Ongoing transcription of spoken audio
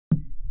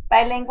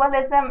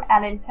Bilingualism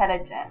and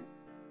Intelligence.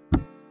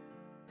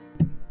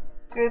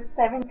 Group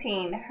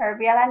 17,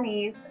 Herbi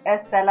Alanis,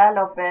 Estela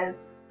Lopez,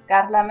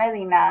 Carla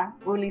Medina,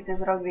 Ulises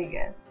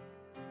Rodriguez.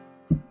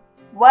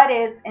 What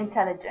is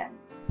intelligence?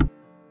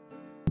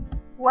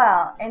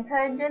 Well,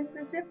 intelligence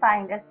is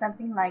defined as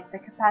something like the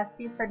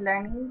capacity for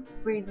learning,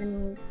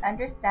 reasoning,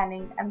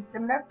 understanding, and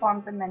similar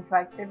forms of mental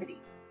activity,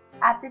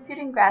 aptitude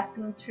in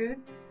grasping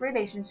truths,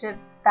 relationships,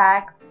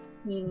 facts,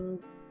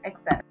 meanings,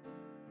 etc.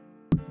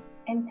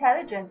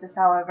 Intelligence is,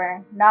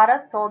 however, not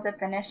a sole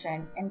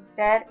definition.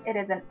 Instead, it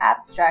is an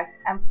abstract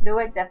and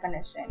fluid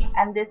definition,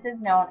 and this is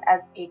known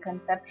as a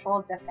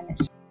conceptual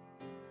definition.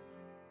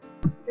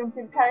 Since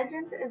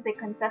intelligence is a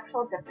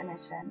conceptual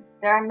definition,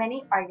 there are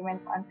many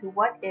arguments onto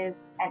what is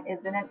and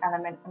isn't an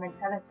element of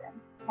intelligence.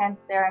 Hence,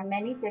 there are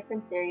many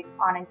different theories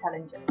on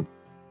intelligence.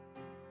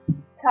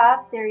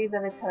 Top theories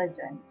of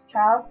intelligence: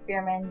 Charles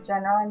Spearman,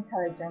 General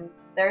Intelligence;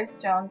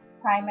 Thurstone's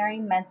Primary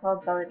Mental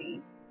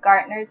Abilities;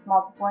 Gartner's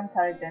Multiple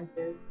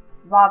Intelligences;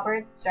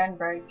 Robert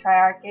Sternberg,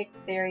 Triarchic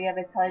Theory of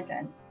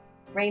Intelligence;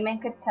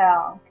 Raymond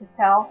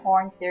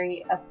Cattell-Horn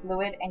Theory of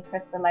Fluid and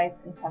Crystallized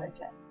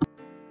Intelligence.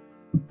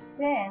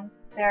 Since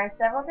there are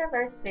several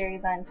diverse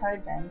theories on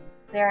intelligence,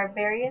 there are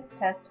various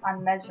tests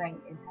on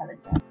measuring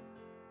intelligence.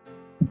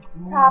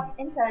 Top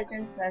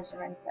Intelligence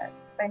Measurement Test: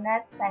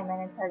 Binet-Simon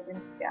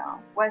Intelligence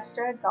Scale,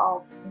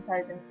 Wechsler-Adolph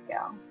Intelligence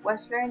Scale,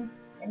 Wechsler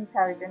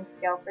Intelligence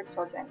Scale for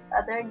Children,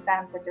 other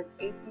exams such as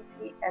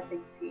ACT,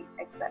 SAT,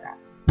 etc.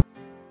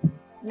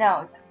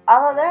 Note: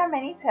 although there are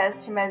many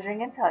tests to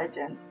measuring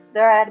intelligence,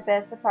 there are at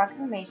best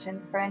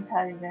approximations, for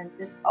intelligence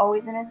is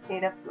always in a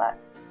state of flux,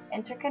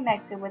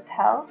 interconnected with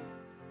health,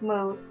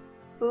 mood,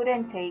 food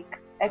intake,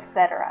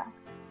 etc.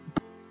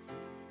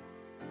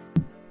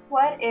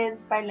 What is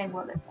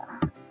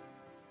bilingualism?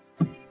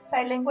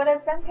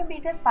 Bilingualism can be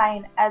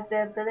defined as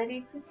the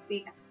ability to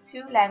speak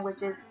two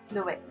languages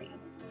fluently.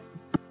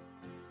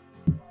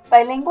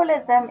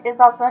 Bilingualism is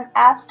also an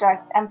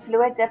abstract and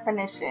fluid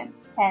definition.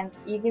 Hence,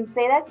 you can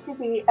say that to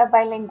be a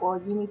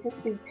bilingual, you need to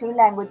speak two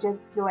languages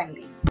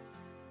fluently.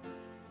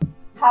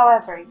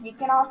 However, you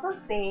can also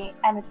say,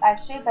 and it's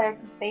actually better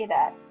to say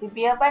that, to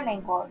be a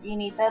bilingual, you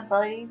need the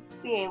ability to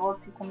be able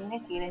to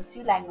communicate in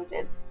two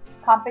languages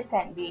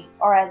competently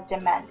or as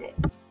demanded.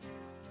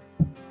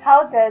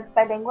 How does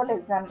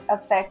bilingualism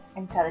affect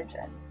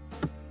intelligence?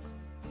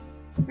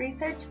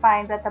 Research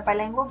finds that the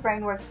bilingual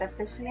brain works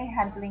efficiently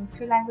handling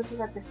two languages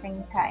at the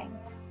same time,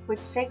 which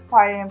take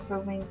part in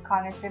improving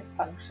cognitive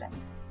functions.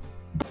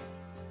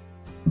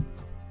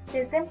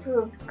 These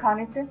improved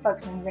cognitive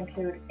functions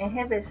include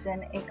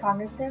inhibition, a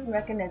cognitive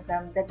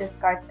mechanism that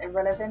discards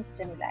irrelevant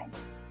stimuli,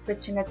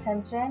 switching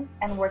attention,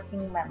 and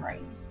working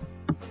memory.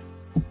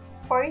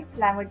 For each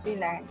language you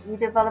learn, you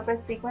develop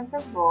a sequence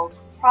of rules,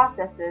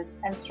 processes,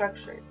 and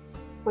structures,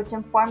 which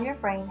inform your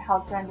brain how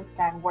to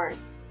understand words.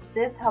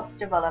 This helps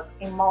develop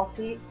a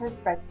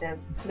multi-perspective,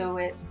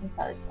 fluid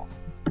intelligence.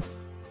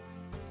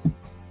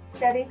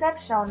 Studies have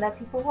shown that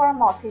people who are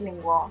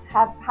multilingual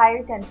have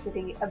higher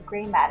density of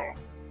gray matter,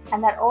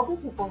 and that older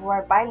people who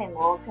are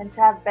bilingual tend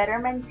to have better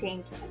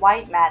maintained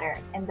white matter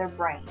in their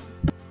brain.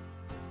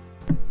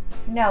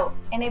 Note: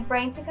 in a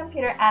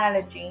brain-to-computer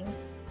analogy,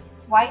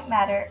 white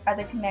matter are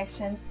the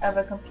connections of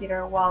a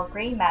computer while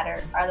gray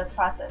matter are the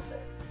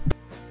processors.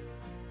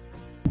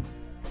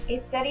 A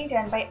study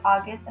done by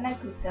August and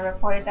Akusa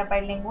reported that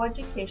bilingual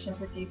education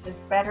produces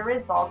better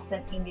results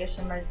than English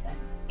immersion,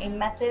 a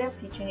method of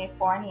teaching a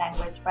foreign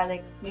language by the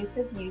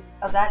exclusive use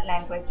of that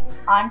language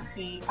on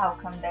key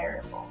outcome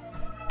variables.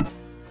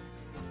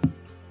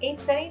 A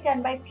study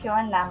done by Pugh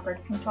and Lambert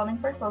controlling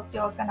for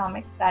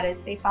socioeconomic status,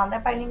 they found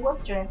that bilingual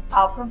students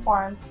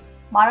outperformed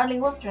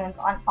monolingual students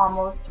on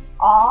almost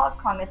all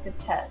cognitive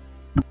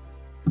tests.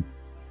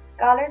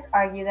 Scholars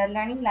argue that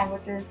learning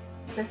languages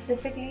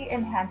specifically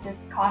enhances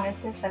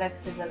cognitive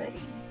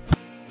flexibility.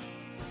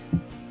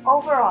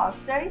 Overall,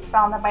 studies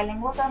found that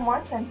bilinguals are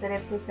more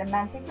sensitive to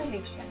semantic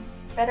relations,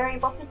 better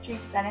able to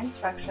treat sentence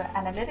structure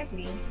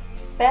analytically,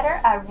 better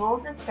at rule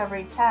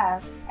discovery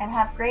tasks, and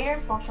have greater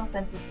social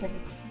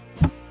sensitivity.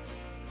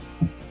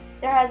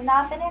 There has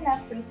not been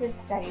enough research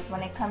studies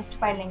when it comes to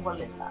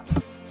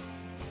bilingualism.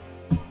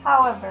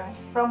 However,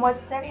 from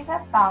what studies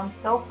have found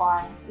so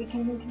far, we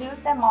can conclude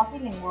that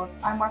multilinguals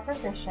are more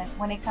proficient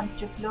when it comes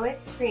to fluid,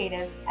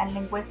 creative, and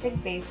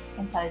linguistic-based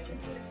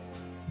intelligences.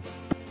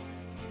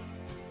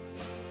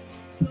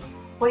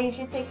 What you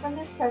should take from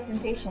this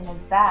presentation is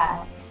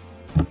that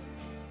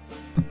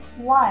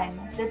 1.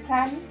 The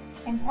terms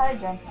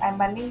intelligence and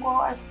bilingual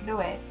are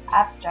fluid,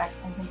 abstract,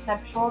 and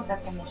conceptual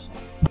definitions.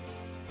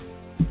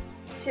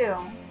 2.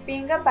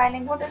 Being a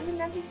bilingual doesn't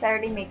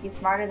necessarily make you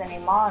smarter than a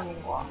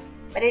monolingual,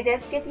 but it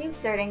does give you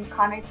certain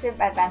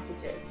cognitive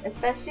advantages,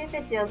 especially if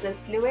it deals with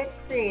fluid,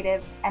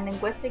 creative, and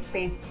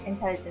linguistic-based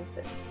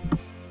intelligences.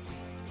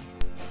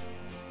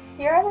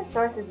 Here are the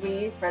sources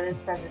we used for this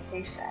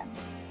presentation.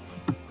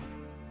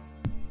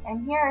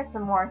 And here are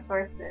some more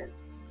sources.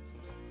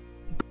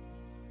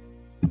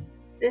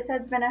 This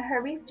has been a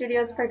Herbi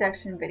Studios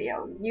production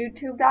video,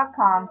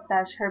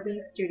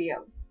 youtube.com/Herbi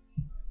Studios.